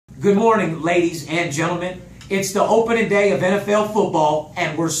Good morning, ladies and gentlemen. It's the opening day of NFL football,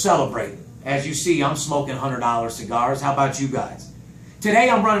 and we're celebrating. As you see, I'm smoking $100 cigars. How about you guys? Today,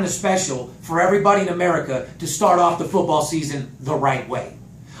 I'm running a special for everybody in America to start off the football season the right way.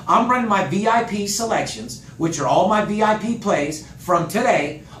 I'm running my VIP selections, which are all my VIP plays from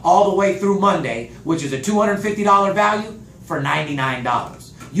today all the way through Monday, which is a $250 value for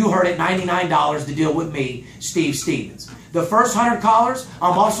 $99. You heard it, $99 to deal with me, Steve Stevens. The first 100 callers,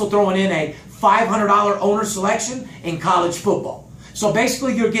 I'm also throwing in a $500 owner selection in college football. So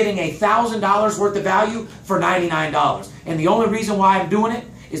basically, you're getting $1,000 worth of value for $99. And the only reason why I'm doing it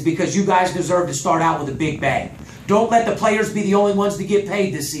is because you guys deserve to start out with a big bag. Don't let the players be the only ones to get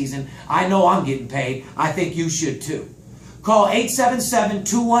paid this season. I know I'm getting paid. I think you should too. Call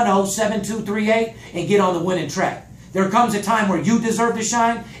 877-210-7238 and get on the winning track. There comes a time where you deserve to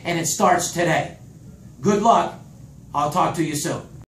shine, and it starts today. Good luck. I'll talk to you soon.